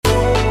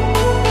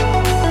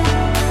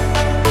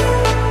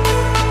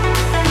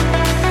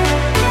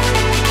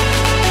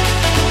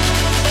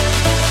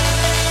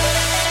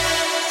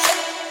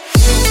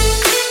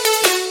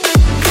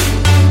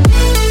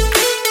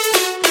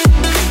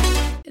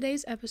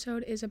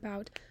episode is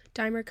about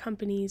Dimer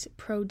Company's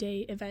Pro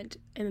Day event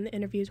and the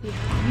interviews we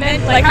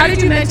had. How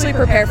did you mentally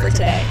prepare for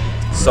today?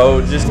 So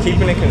just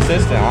keeping it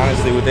consistent,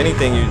 honestly, with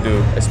anything you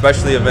do,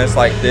 especially events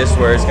like this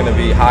where it's going to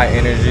be high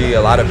energy,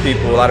 a lot of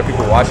people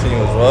watching you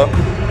as well.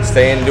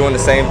 Doing the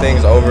same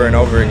things over and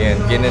over again,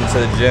 getting into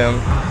the gym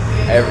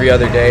every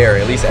other day or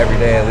at least every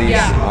day at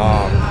least,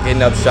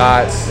 getting up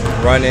shots,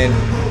 running,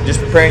 just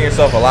preparing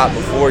yourself a lot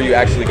before you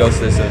actually go to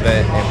this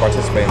event and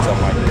participate in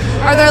something like this.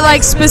 Are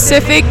there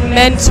specific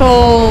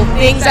mental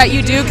things that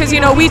you do? Because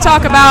we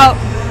talk about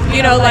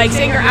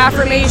saying your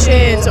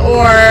affirmations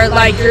or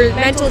your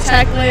mental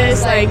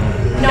checklist,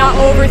 not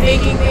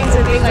overthinking things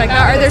and things like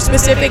that. Are there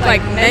specific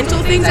mental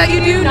things that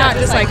you do, not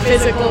just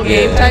physical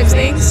game type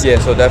things? Yeah,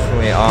 so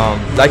definitely.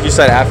 Like you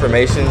said,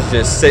 affirmations,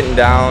 just sitting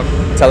down,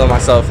 telling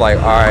myself all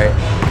right,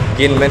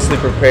 getting mentally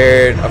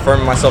prepared,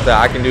 affirming myself that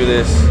I can do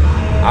this,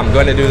 I'm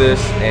going to do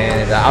this,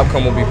 and the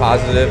outcome will be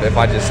positive if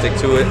I just stick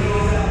to it.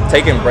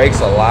 Taking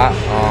breaks a lot,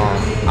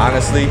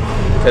 honestly,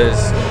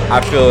 because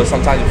I feel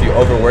sometimes if you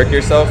overwork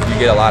yourself, you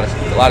get a lot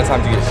of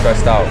times you get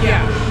stressed out.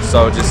 Yeah.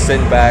 So just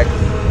sitting back,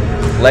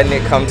 letting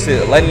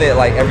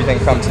everything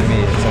come to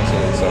me,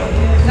 essentially. So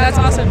that's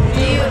awesome. Do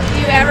you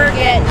ever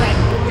get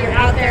you're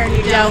out there and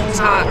you don't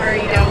talk or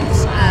you don't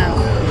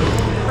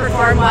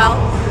perform well?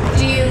 How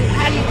do you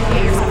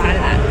get yourself out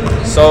of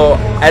that? So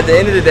at the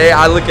end of the day,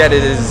 I look at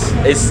it as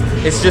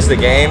it's just a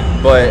game,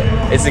 but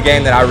it's a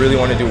game that I really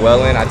want to do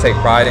well in. I take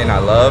pride in, I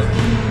love.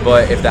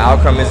 But if the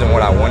outcome isn't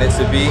what I want it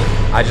to be,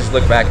 I just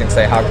look back and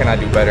say, how can I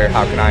do better?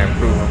 How can I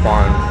improve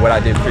upon what I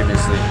did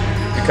previously?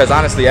 Because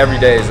honestly, every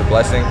day is a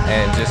blessing,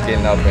 and just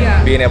getting up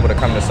and being able to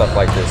come to stuff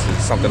like this is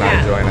something I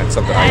enjoy, and it's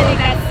something I love.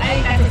 I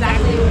think that's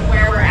exactly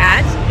where we're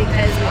at,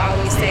 because we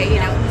always say,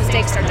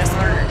 mistakes are just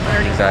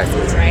learning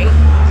lessons, right?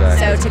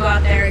 Exactly. So to go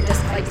out there and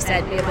just, like you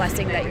said, be a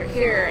blessing that you're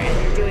here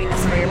and you're doing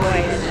this for your boy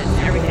and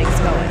everything's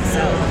going. So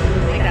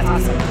I think that's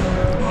awesome.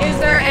 Is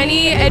there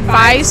any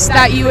advice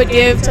that you would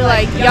give to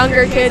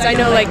younger kids? I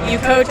know you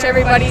coach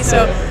everybody,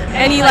 so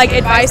any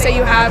advice that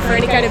you have for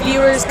any kind of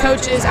viewers,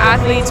 coaches,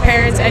 athletes,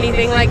 parents,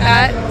 anything like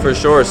that? For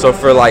sure. So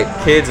for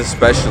kids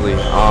especially,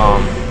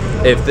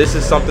 if this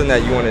is something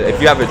that you want to,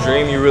 if you have a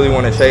dream you really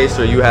want to chase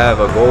or you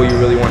have a goal you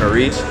really want to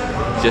reach,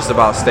 just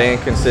about staying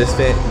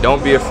consistent.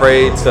 Don't be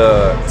afraid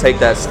to take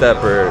that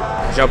step or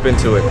jump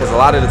into it, because a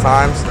lot of the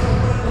times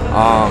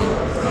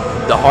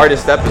the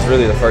hardest step is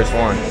really the first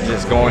one,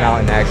 just going out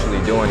and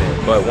actually doing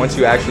it. But once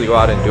you actually go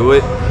out and do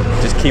it,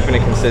 just keeping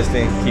it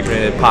consistent, keeping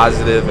it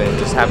positive, and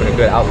just having a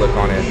good outlook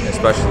on it,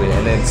 especially.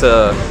 And then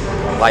to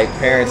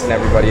parents and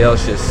everybody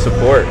else, just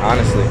support,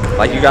 honestly,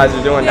 like you guys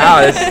are doing now.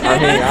 Honestly,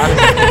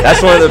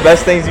 that's one of the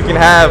best things you can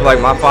have.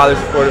 My father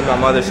supported, my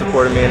mother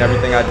supported me in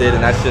everything I did,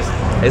 and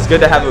it's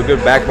good to have a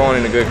good backbone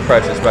and a good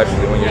crutch,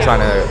 especially when you're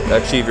trying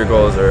to achieve your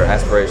goals or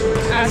aspirations.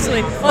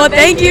 Absolutely. Well,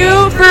 thank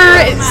you for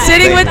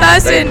sitting with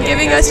us and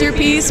giving us your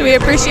piece. We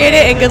appreciate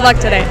it, and good luck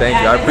today.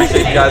 Thank you. I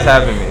appreciate you guys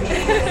having me.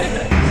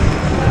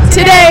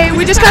 Today,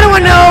 we just kind of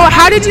want to know,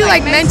 how did you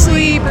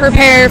mentally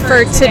prepare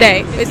for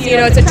today?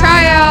 It's a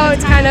tryout,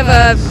 it's kind of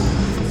a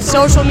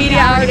social media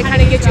hour to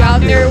kind of get you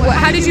out there.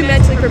 How did you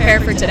mentally prepare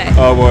for today?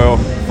 Well,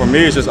 for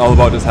me, it's just all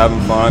about just having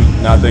fun,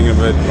 not thinking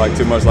of it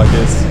too much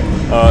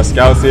it's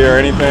scouts here or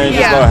anything.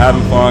 Just about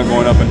having fun,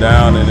 going up and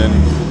down, and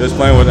then just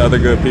playing with other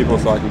good people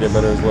so I can get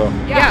better as well.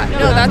 Yeah,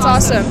 no, that's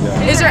awesome.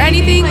 Yeah. Is there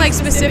anything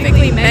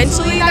specifically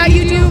mentally that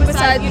you do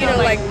besides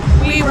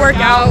we work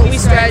out, we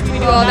stretch, we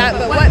do all that,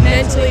 but what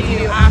mentally do you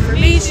do?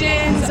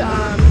 Affirmations,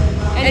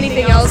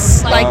 anything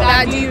else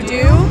that do you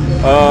do?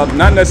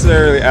 Not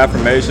necessarily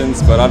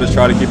affirmations, but I just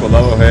try to keep a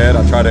level head.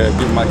 I try to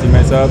keep my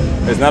teammates up.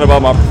 It's not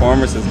about my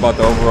performance, it's about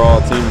the overall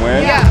team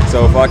win. Yeah.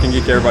 So if I can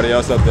get everybody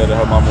else up there to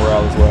help my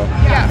morale as well.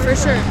 Yeah, for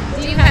sure.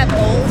 Do you have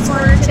goals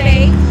for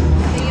today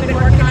that you've been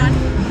working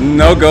on?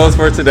 No goals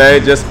for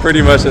today, just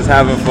pretty much just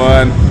having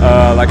fun.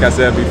 Like I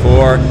said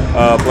before,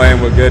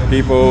 playing with good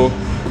people,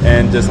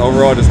 and just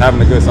overall just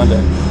having a good Sunday.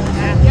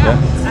 Yeah.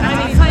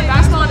 Playing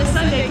basketball on a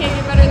Sunday can't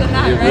get better than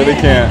that, You right? really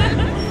can't.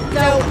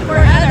 So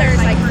for others,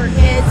 for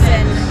kids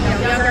and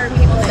younger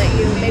people that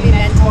you maybe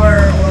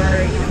mentor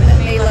or that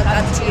may look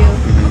up to you,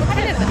 what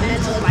kind of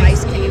mental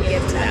advice can you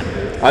give to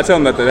them? I tell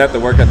them that they have to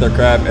work at their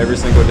craft every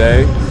single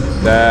day,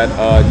 that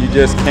you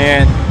just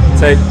can't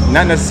take,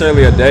 not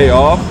necessarily a day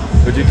off,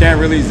 but you can't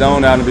really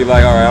zone out and be all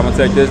right, I'm going to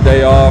take this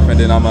day off, and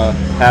then I'm going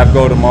to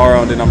go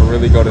tomorrow, and then I'm going to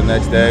really go the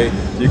next day.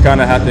 You kind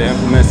of have to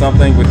implement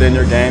something within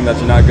your game that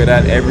you're not good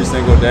at every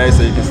single day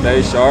so you can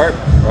stay sharp,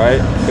 right?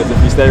 Because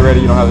if you stay ready,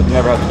 you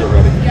never have to get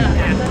ready. Yeah,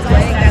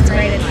 I think that's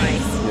great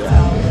advice.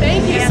 Yeah.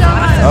 Thank you so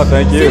much. Oh,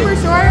 thank you. Super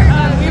short.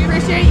 We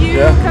appreciate you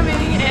coming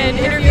and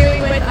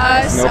interviewing with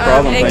us. No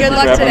problem. And good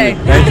luck today.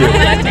 Thank you.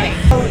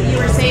 You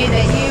were saying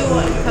that you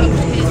coach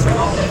kids from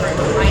all different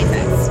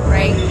mindsets,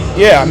 right?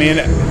 Yeah,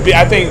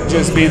 I think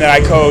just being that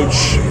I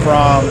coach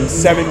from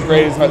 7th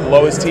grade is the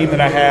lowest team that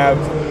I have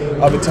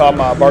up until I'm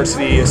a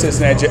varsity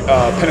assistant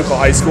at Pinnacle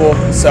High School.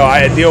 So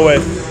I deal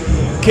with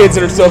kids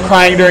that are still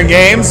crying during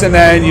games, and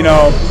then,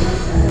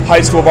 high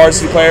school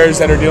varsity players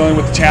that are dealing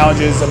with the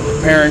challenges of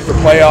preparing for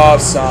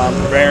playoffs,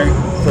 preparing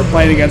for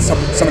playing against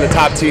some of the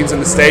top teams in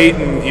the state,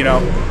 and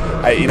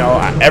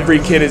every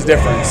kid is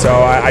different. So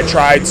I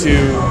try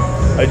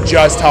to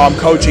adjust how I'm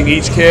coaching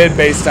each kid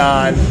based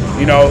on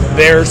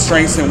their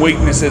strengths and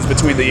weaknesses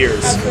between the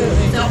years.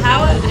 Absolutely. So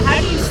how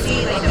do you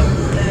see like the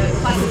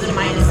pluses and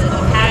minuses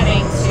of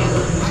having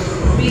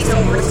to be so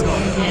versatile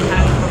and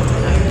having to coach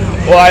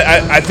with them?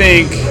 Well, I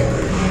think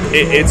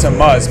it's a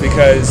must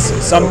because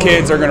some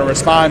kids are going to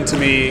respond to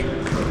me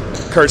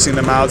cursing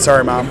them out.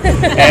 Sorry, Mom.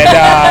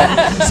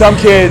 And some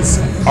kids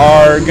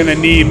are going to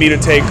need me to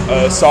take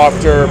a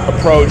softer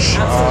approach,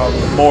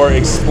 more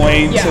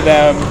explain to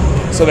them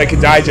so they can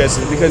digest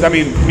it. Because,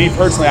 me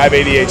personally, I have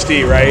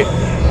ADHD, right?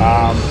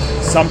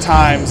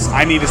 Sometimes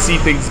I need to see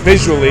things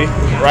visually,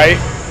 right?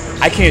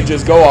 I can't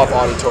just go off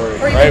auditory,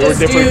 right? We're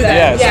different,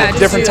 so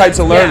different types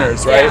of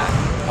learners, right?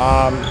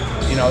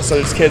 So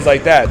there's kids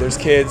like that. There's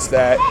kids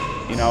that,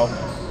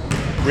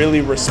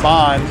 really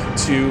respond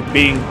to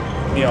being,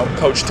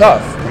 coach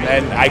tough,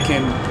 and I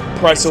can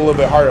press a little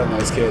bit harder on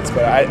those kids.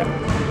 But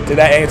did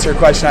that answer your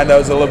question? I know it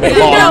was a little bit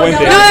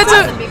long-winded. No, that's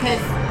awesome because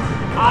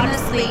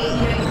honestly,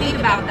 you think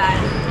about that,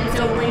 and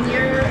so when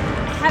you're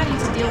having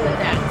to deal with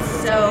that,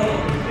 so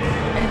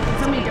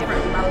many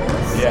different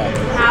levels. Yeah.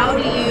 How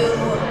do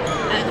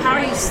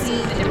you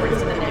see the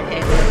difference in the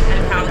kids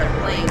and how they're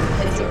playing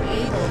because you're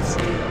able to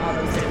do all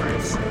those different?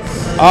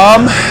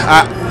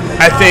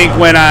 I think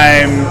when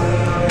I'm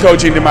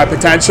coaching to my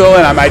potential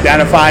and I'm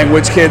identifying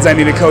which kids I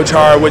need to coach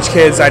hard, which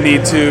kids I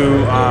need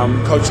to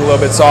coach a little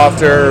bit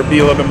softer, be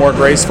a little bit more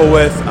graceful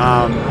with,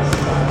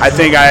 I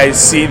think I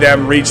see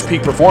them reach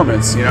peak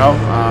performance,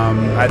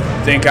 I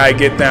think I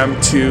get them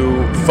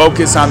to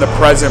focus on the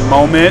present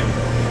moment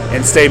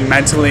and stay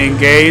mentally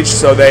engaged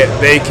so that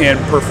they can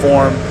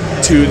perform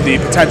to the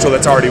potential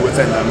that's already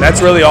within them.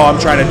 That's really all I'm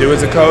trying to do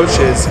as a coach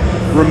is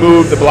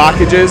remove the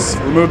blockages,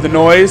 remove the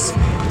noise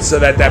so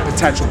that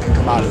potential can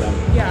come out of them.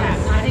 Yeah,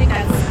 I think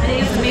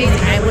it's amazing.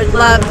 I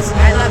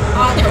love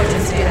all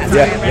coaches to do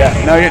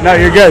that. No,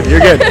 you're good. You're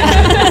good.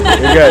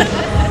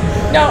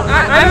 No,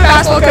 I'm a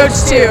basketball coach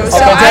too. So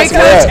I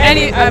coach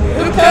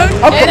hoop coach,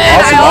 and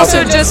then I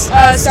also just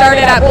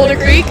started at Boulder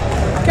Creek.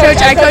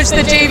 I coach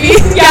the JV.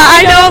 Yeah,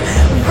 I know.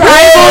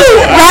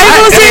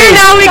 Rivals here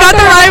now. We got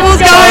the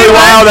rivals going. Really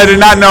wild. I did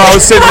not know I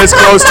was sitting this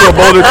close to a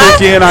Boulder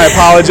Creekian. I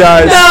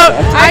apologize. No,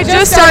 I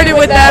just started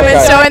with them,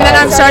 and then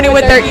I'm starting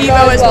with their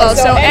Evo as well.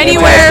 So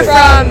anywhere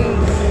from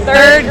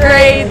third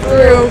grade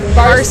through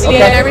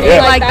varsity and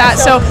everything like that.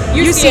 So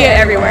you see it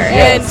everywhere.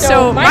 And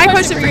so my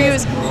question for you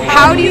is,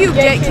 how do you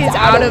get kids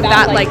out of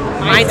that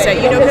mindset?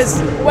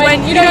 Because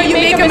when you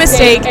make a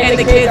mistake and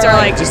the kids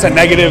are just a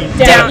negative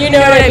down, you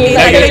know what I mean?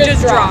 They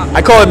just drop.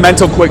 I call it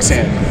mental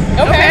quicksand.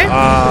 Okay.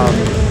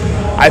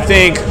 I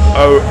think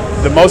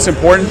the most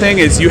important thing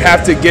is you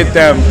have to get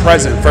them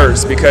present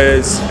first,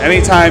 because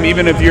anytime,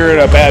 even if you're in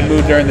a bad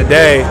mood during the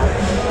day,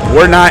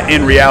 we're not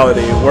in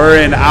reality. We're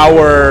in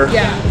our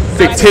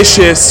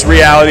fictitious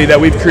reality that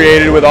we've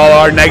created with all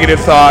our negative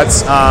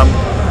thoughts.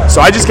 So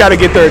I just got to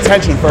get their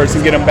attention first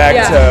and get them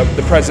back to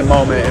the present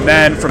moment. And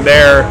then from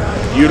there,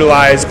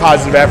 utilize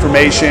positive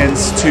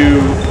affirmations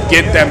to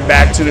get them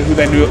back to who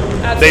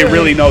they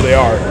really know they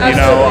are.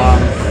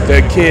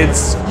 The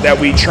kids that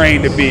we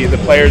train to be, the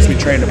players we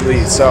train to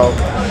be. So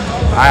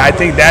I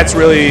think that's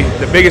really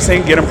the biggest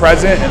thing, get them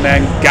present and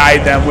then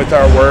guide them with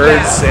our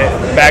words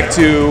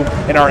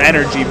and our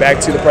energy back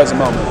to the present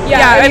moment.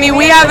 Yeah,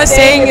 we have a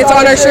saying, it's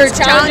on our shirt,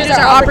 challenges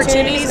are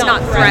opportunities,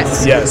 not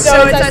threats. Yes.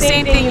 So it's the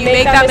same thing, you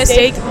make that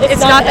mistake,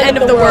 it's not the end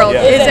of the world.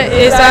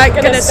 Is that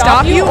going to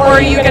stop you, or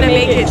are you going to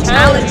make it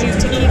challenge you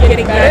to keep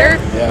getting better?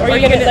 Yeah. Or are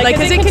you going to,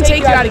 because it can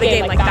take you out of the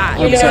game like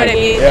that, you know what I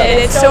mean? Yeah. And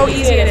it's so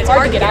easy and it's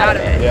hard to get out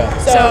of it. Yeah.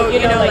 So,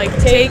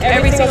 take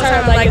every single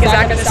time, is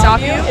that going to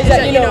stop you? Is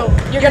that,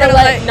 you're going to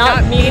let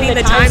not meeting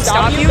the time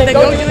stop you? Then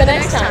go do it the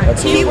next time.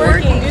 Absolutely. Keep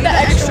working, do the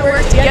extra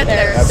work to get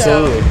there.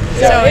 Absolutely.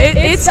 So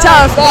it's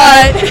tough,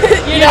 but,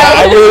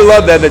 I really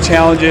love that the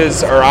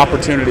challenges are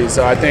opportunities.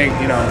 So I think,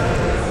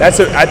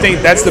 I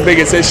think that's the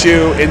biggest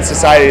issue in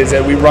society, is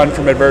that we run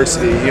from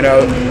adversity.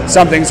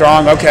 Something's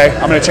wrong. Okay,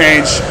 I'm going to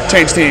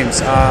change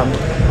teams.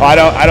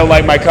 I don't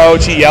like my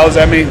coach. He yells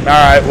at me. All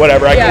right,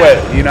 whatever. I quit.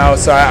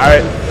 So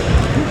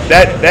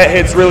that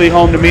hits really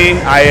home to me.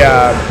 I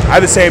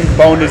have the same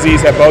bone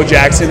disease that Bo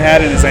Jackson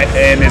had in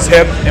his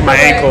hip and my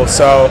ankle.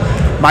 So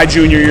my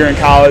junior year in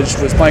college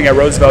was playing at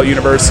Roosevelt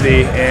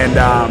University and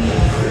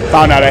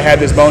found out I had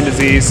this bone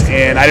disease,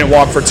 and I didn't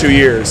walk for 2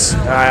 years.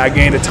 I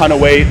gained a ton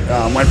of weight.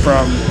 Went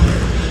from,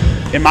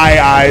 in my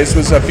eyes,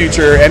 was a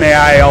future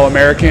NAIA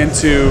All-American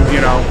to,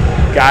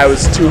 guy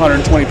was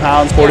 220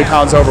 pounds, 40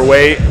 pounds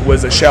overweight,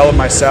 was a shell of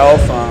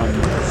myself.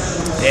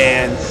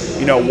 And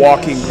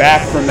walking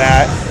back from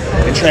that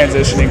and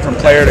transitioning from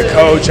player to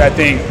coach, I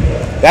think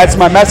that's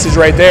my message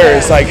right there.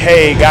 It's like,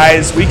 hey,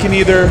 guys, we can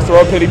either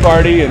throw a pity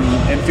party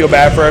and feel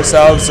bad for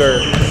ourselves, or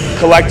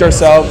collect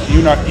ourselves,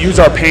 use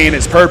our pain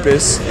as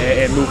purpose,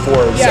 and move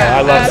forward. Yeah, so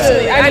I love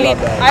absolutely.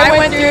 that. I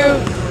went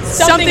through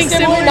something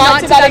similar,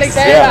 not to that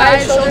extent. Yeah. I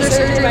had shoulder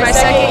surgery my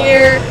second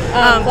year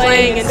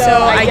playing, and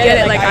so I get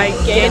it. Like, I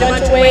gained a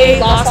bunch of weight,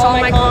 lost all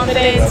my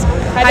confidence,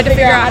 had to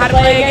figure out how to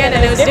play again,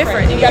 and it was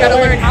different. You got to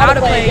learn how to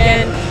play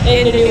again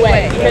in a new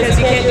way because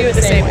you can't do it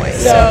the same way.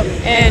 So,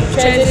 and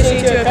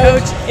transitioning to a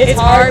coach, it's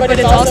hard, but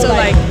it's also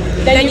like,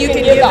 then you can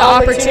give the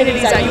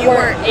opportunities that you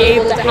weren't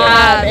able to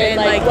have, and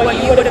like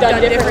what you would have done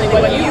differently,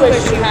 what you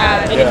wish you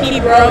had, and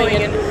keep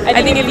growing. And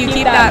I think if you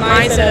keep that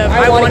mindset of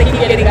I want to keep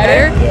getting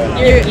better,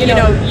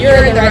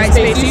 you're in the right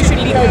space. You should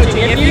be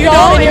coaching. If you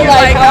don't, and you're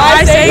like how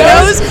I say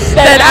goes,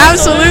 then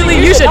absolutely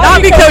you should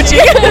not be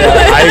coaching.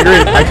 I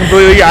agree. I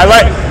completely agree. I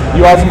like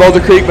you are from Boulder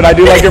Creek, but I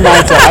do like your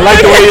mindset. I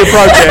like the way you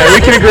approach it.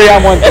 We can agree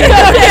on one thing.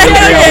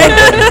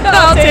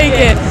 I'll take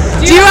it.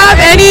 Do you have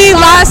any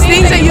last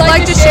things that you'd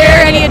like to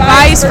share? Any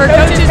advice for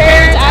coaches,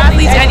 parents,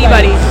 athletes,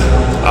 anybody?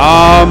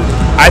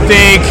 I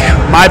think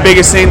my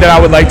biggest thing that I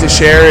would like to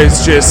share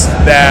is just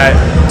that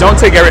don't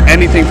take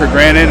anything for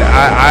granted.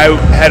 I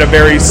had a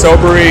very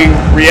sobering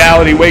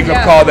reality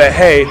wake-up call that,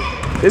 hey,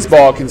 this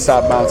ball can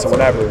stop bouncing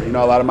whenever. A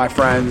lot of my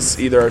friends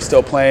either are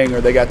still playing or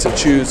they got to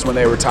choose when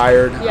they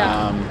retired.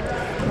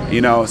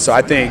 So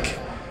I think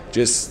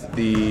just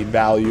the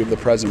value of the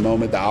present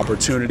moment, the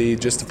opportunity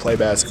just to play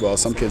basketball.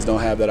 Some kids don't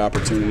have that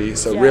opportunity.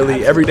 So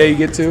really, every day you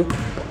get to,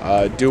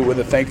 do it with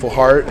a thankful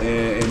heart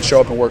and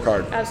show up and work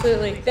hard.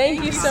 Absolutely.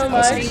 Thank you so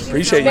much.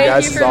 Appreciate you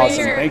guys. This is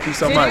awesome. Thank you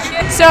so much.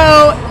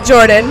 So,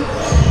 Jordan.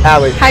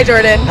 Allie. Hi,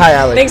 Jordan. Hi,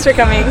 Allie. Thanks for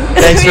coming.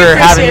 Thanks for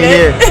having me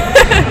here.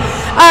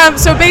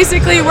 So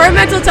basically, we're a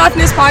mental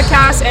toughness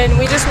podcast, and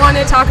we just want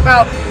to talk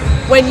about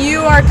when you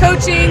are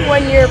coaching,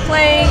 when you're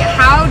playing,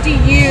 how do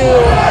you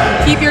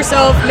keep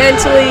yourself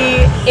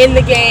mentally in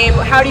the game?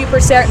 How do you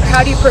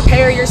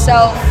prepare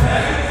yourself?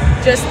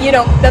 Just,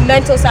 the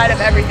mental side of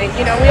everything.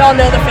 We all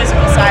know the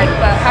physical side,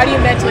 but how do you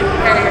mentally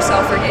prepare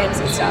yourself for games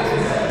and stuff?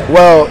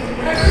 Well,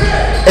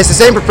 it's the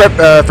same for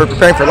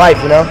preparing for life,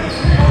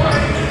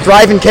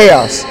 Thrive in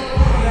chaos.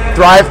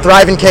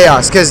 Thrive in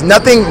chaos, because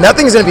nothing's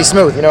going to be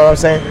smooth, you know what I'm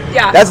saying?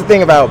 Yeah. That's the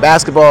thing about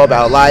basketball,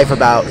 about life,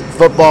 about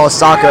football,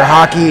 soccer,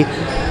 hockey,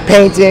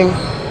 painting,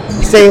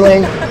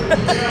 sailing,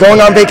 going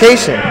on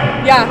vacation.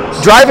 Yeah.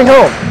 Driving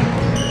home.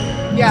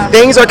 Yeah.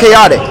 Things are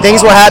chaotic.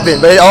 Things will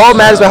happen, but it all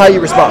matters about how you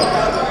respond.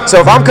 So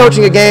if I'm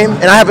coaching a game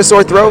and I have a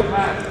sore throat, all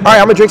right,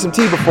 I'm going to drink some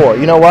tea before.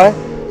 You know why?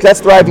 Because that's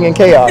thriving in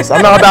chaos.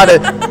 I'm not about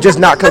to just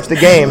not coach the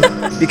game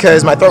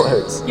because my throat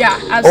hurts. Yeah,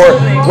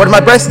 absolutely. Or what if my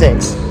breast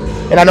stings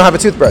and I don't have a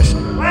toothbrush?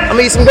 I'm going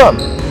to eat some gum.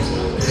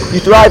 You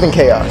thrive in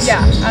chaos.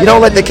 Yeah. You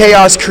don't let the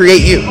chaos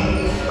create you.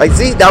 Like,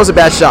 see, that was a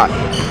bad shot.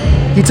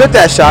 He took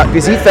that shot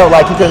because he felt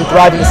like he couldn't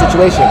thrive in the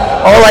situation.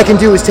 All I can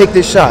do is take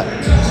this shot.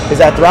 Is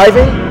that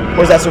thriving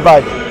or is that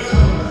surviving?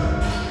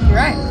 You're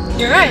right.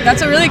 You're right.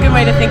 That's a really good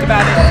way to think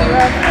about it.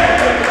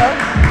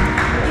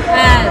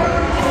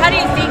 How do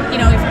you think,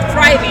 if you're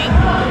thriving,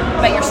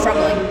 but you're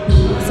struggling?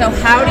 So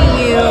how do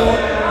you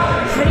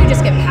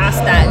just get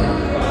past that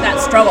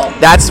struggle?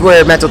 That's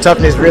where mental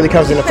toughness really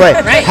comes into play.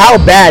 Right. How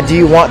bad do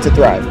you want to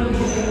thrive?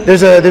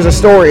 There's a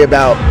story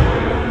about,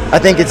 I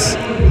think it's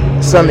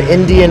some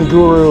Indian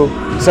guru.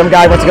 Some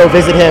guy went to go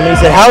visit him, and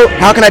he said,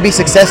 how can I be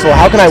successful?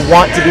 How can I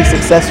want to be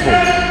successful?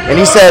 And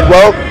he said,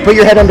 well, put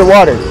your head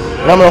underwater,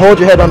 and I'm going to hold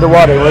your head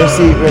underwater. We're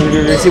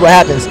going to see what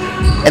happens.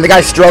 And the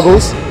guy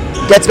struggles,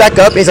 gets back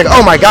up, and he's like,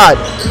 oh my God,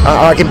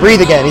 I can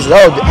breathe again. He's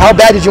like, oh, how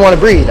bad did you want to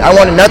breathe? I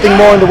wanted nothing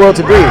more in the world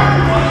to breathe.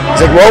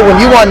 He's like, well,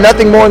 when you want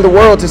nothing more in the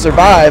world to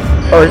survive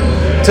or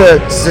to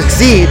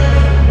succeed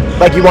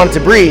like you wanted to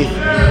breathe,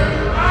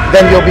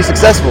 then you'll be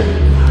successful.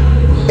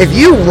 If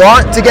you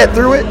want to get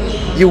through it,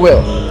 you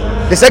will.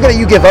 The second that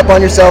you give up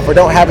on yourself or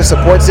don't have a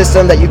support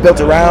system that you've built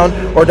around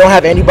or don't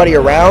have anybody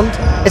around,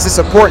 it's a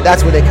support,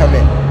 that's where they come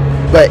in.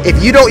 But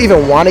if you don't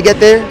even want to get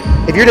there,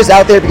 if you're just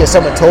out there because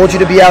someone told you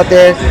to be out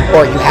there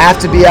or you have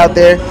to be out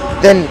there,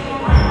 then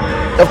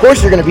of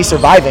course you're going to be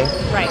surviving.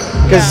 Right.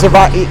 Because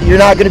you're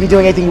not going to be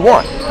doing anything you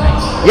want.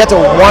 You have to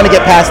want to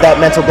get past that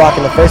mental block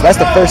in the first. That's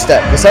the first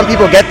step. Because some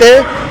people get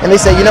there and they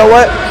say, you know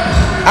what?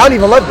 I don't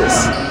even love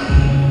this.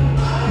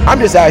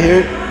 I'm just out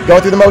here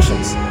going through the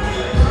motions.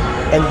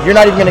 And you're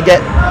not even going to get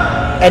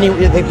any.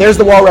 There's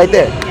the wall right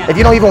there. If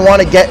you don't even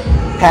want to get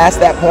past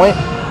that point,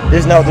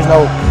 you're not going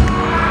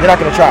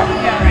to try.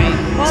 Yeah, right.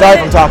 Sorry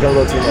if I'm talking a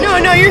little too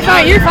much. No, you're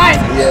fine. You're fine.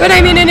 Yeah. But I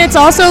mean, and it's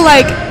also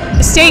like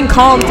staying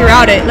calm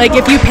throughout it. Like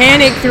if you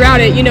panic throughout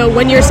it,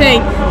 when you're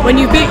saying when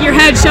you get your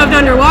head shoved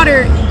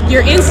underwater,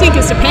 your instinct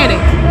is to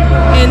panic.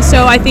 And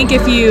so I think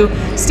if you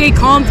stay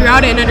calm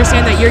throughout it and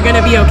understand that you're going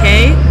to be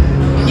okay,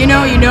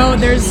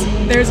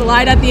 there's a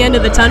light at the end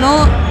of the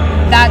tunnel.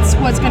 That's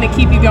what's going to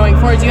keep you going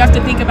forward. You have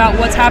to think about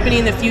what's happening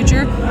in the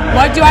future.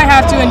 What do I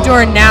have to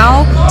endure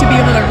now to be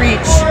able to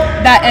reach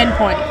that end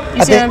point?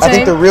 You see what I'm saying? I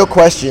think the real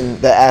question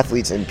that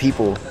athletes and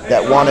people that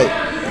want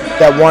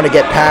to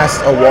get past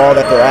a wall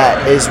that they're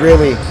at is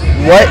really,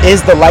 what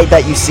is the light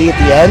that you see at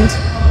the end?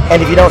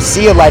 And if you don't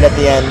see a light at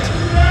the end,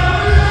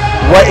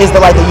 what is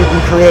the light that you can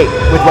create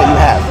with what you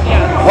have?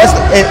 Yeah.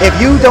 If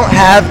you don't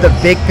have the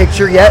big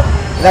picture yet,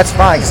 that's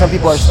fine. Some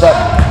people are stuck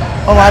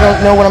oh, I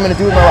don't know what I'm going to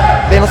do with my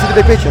life. They don't see the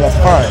big picture. That's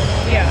fine.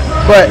 Yeah.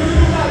 But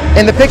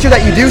in the picture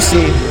that you do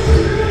see,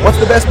 what's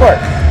the best part?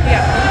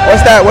 Yeah.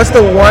 What's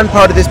the one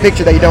part of this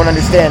picture that you don't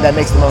understand that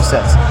makes the most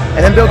sense?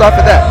 And then build off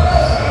of that.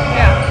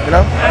 Yeah. You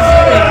know?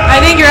 Absolutely. I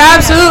think you're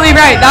absolutely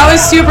right. That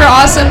was super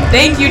awesome.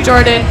 Thank you,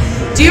 Jordan.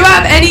 Do you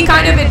have any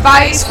kind of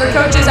advice for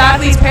coaches,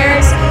 athletes,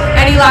 parents?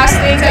 Any last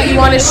things that you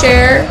want to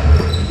share?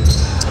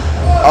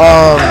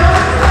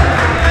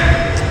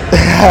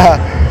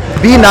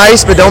 Be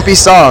nice, but don't be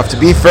soft.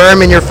 Be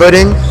firm in your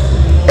footing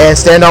and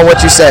stand on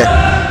what you say.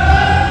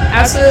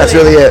 Absolutely. That's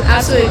really it.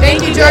 Absolutely.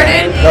 Thank you,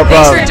 Jordan. No Thanks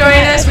problem. for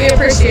joining us. We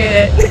appreciate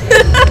it.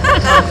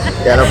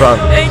 Yeah, no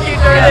problem. Thank you,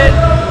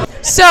 Jordan.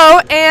 So,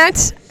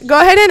 Ant, go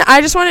ahead and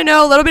I just want to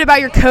know a little bit about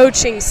your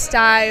coaching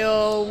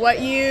style, what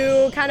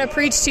you kind of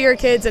preach to your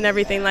kids and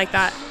everything like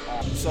that.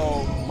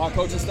 So my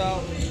coaching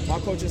style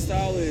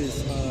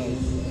is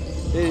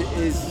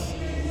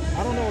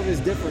I don't know if it's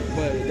different,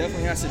 but it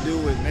definitely has to do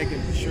with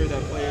making sure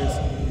that players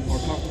are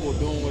comfortable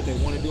doing what they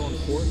want to do on the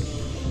court,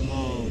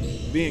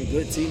 being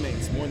good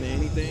teammates more than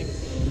anything,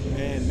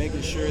 and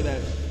making sure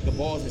that the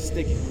ball isn't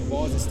sticking. The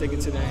ball isn't sticking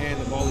to their hand.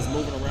 The ball is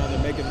moving around.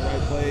 They're making the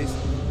right plays.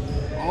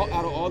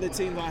 Out of all the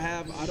teams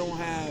I don't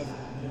have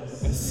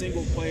a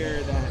single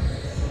player that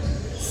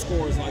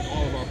scores like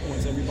all of our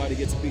points. Everybody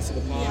gets a piece of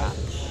the pie. Yeah.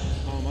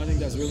 I think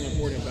that's really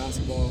important in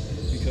basketball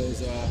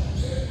because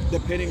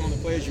depending on the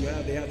players you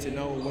have, they have to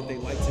know what they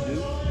like to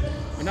do.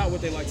 Or not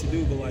what they like to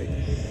do, but like,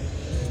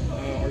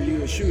 are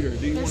you a shooter?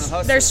 Do you want to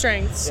hustle? Their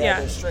strengths, yeah.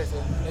 Their strengths.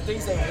 The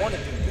things they want to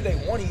do. Do they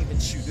want to even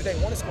shoot? Do they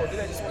want to score? Do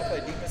they just want to play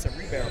defense and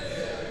rebound?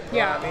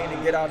 Yeah. I mean,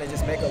 and get out and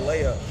just make a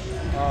layup.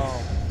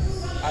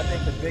 I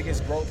think the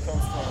biggest growth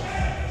comes from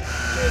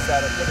kids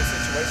that are put in a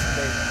situation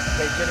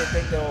they didn't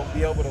think they'll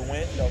be able to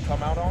win. They'll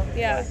come out on.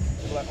 Yeah.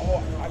 Like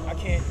oh, I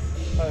can't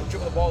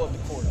dribble the ball up the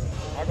court.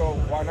 I go,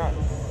 why not? You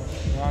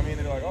know what I mean?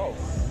 They're like, oh.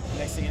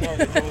 Next thing you know,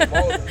 they dribble the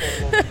ball up the court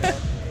a little bit.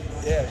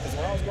 Yeah, because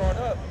when I was growing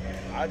up,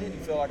 I didn't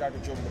feel like I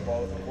could dribble the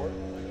ball up the court.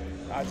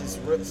 I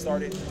just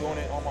started doing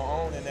it on my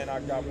own, and then I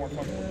got more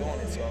comfortable doing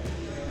it. So,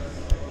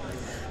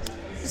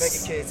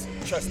 making kids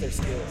trust their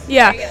skills.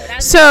 Yeah.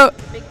 That's So,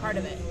 a big part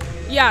of it.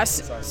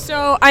 yes.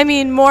 So, I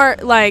mean, more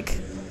like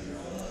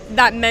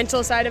that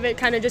mental side of it,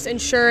 kind of just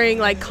ensuring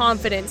like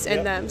confidence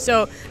in them.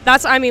 So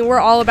that's, I mean, we're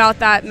all about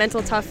that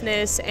mental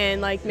toughness and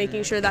like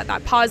making sure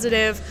that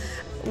positive.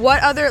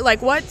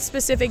 What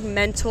specific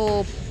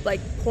mental like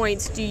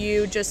points do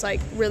you just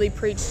like really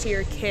preach to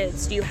your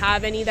kids? Do you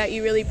have any that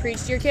you really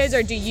preach to your kids,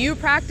 or do you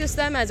practice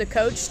them as a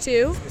coach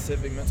too?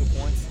 Specific mental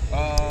points.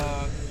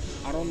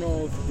 I don't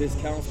know if this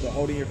counts, but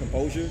holding your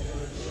composure.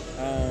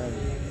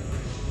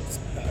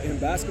 In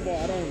basketball,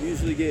 I don't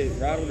usually get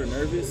rattled or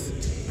nervous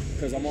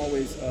because I'm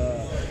always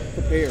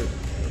prepared.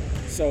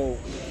 So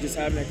just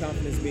having that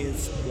confidence, being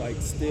like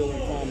still and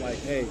calm, like,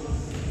 hey,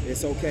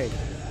 it's okay.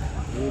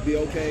 We'll be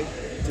okay.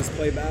 Just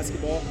play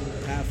basketball,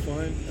 have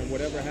fun, and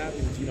whatever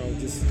happens,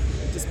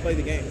 just play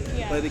the game.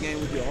 Yeah. Play the game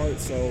with your heart,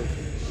 so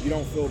you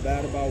don't feel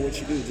bad about what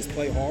you do. Just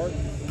play hard,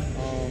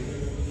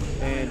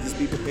 and just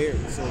be prepared,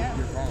 so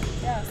you're calm.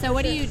 So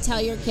what do you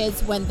tell your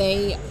kids when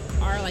they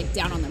are like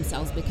down on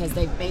themselves because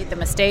they've made the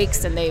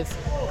mistakes and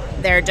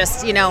they're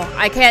just,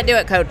 I can't do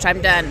it, coach,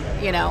 I'm done,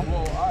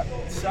 Well,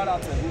 shout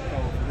out to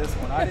Luco for this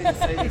one. I didn't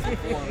say this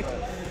before,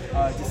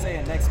 but just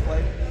saying next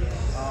play.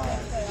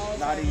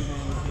 Not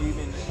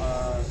even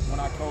when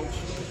I coach,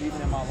 even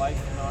in my life,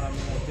 you know what I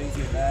mean, when things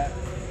get bad,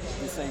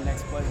 just say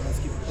next play, let's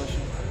keep it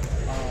pushing.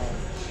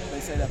 They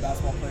say that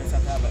basketball players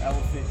have to have an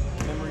elephant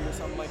memory or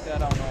something like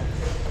that. I don't know.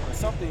 Or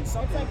something. It's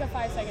like a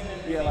 5-second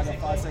memory. Yeah, like a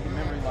 5-second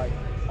memory. Like,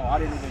 oh, I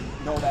didn't even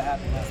know that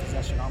happened last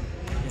possession.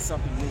 It's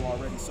something new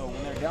already. So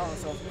when they're down on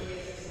themselves,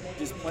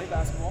 just play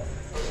basketball.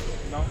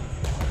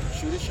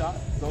 Shoot a shot,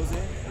 goes in,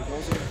 it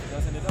goes in, if it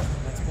doesn't, it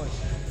doesn't. Next play.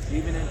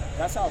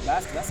 That's how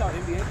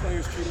NBA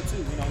players treat it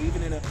too.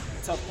 Even in a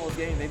tough close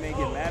game, they may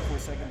get mad for a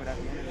second, but at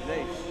the end of the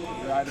day,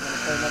 you're either going to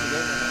play another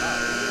game or they're not.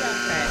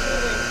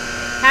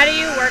 How do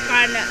you work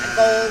on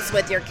goals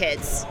with your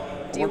kids?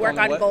 Do you work Work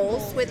on on what?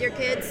 goals with your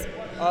kids?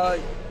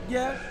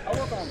 Yeah, I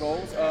work on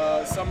goals.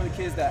 Some of the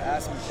kids that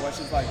ask me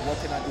questions like, what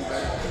can I do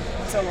better?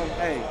 I tell them,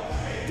 hey,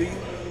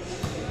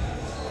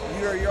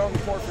 you're on the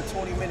court for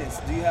 20 minutes.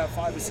 Do you have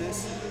 5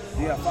 assists?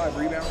 Do you have 5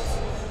 rebounds?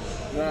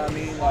 You know what I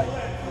mean? Like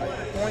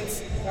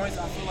points, I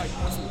feel like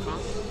points will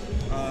come.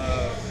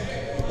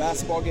 The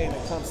basketball game,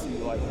 it comes to you.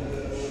 Like,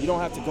 you don't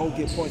have to go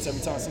get points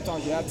every time.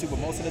 Sometimes you have to, but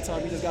most of the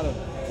time you just got to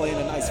play in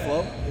a nice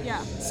flow.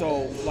 Yeah.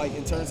 So, like,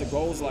 in terms of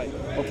goals, like,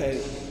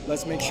 okay,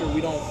 let's make sure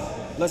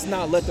let's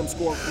not let them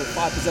score for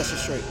 5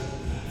 possessions straight.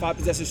 5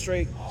 possessions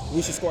straight,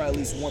 we should score at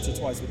least once or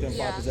twice within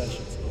 5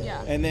 possessions.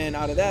 Yeah. And then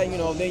out of that,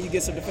 then you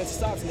get some defensive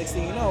stops. Next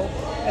thing you know,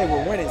 hey,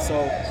 we're winning.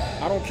 So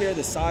I don't care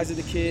the size of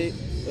the kid.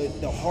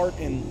 The heart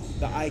and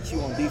the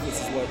IQ on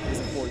defense is what is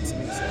important to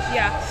me. So.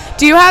 Yeah.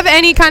 Do you have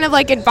any kind of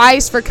like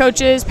advice for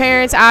coaches,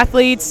 parents,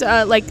 athletes,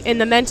 like in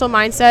the mental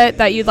mindset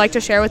that you'd like to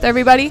share with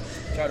everybody?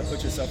 Try to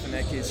put yourself in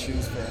that kid's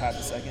shoes for half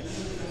a second.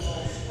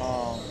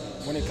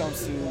 When it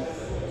comes to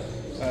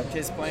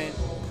kids playing,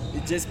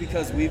 just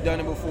because we've done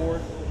it before,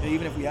 and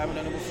even if we haven't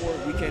done it before,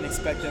 we can't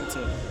expect them to,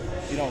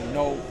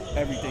 know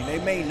everything. They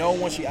may know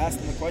once you ask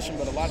them a question,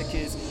 but a lot of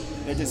kids,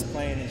 they're just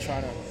playing and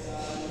trying to,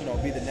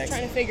 be the next.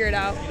 Trying to figure it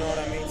out. You know what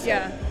I mean? So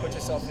Yeah. Put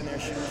yourself in their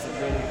shoes and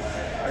really,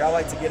 I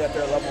like to get at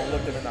their level and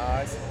look them in the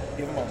eyes,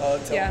 give them a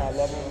hug, tell them I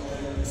love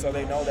them, so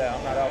they know that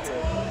I'm not out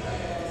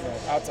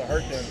to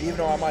hurt them. Even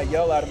though I might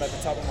yell at them at the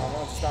top of my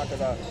lungs, it's not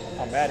because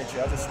I'm mad at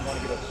you. I just want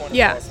to get a point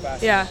across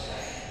fast.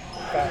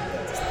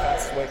 That's the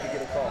fastest way to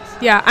get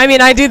across. Yeah, I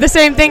mean, I do the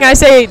same thing. I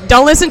say,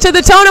 don't listen to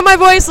the tone of my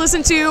voice.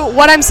 Listen to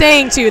what I'm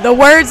saying to, the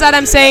words that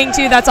I'm saying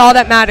to. That's all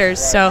that matters.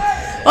 So,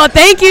 well,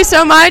 thank you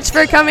so much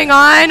for coming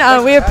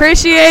on. We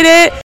appreciate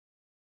it.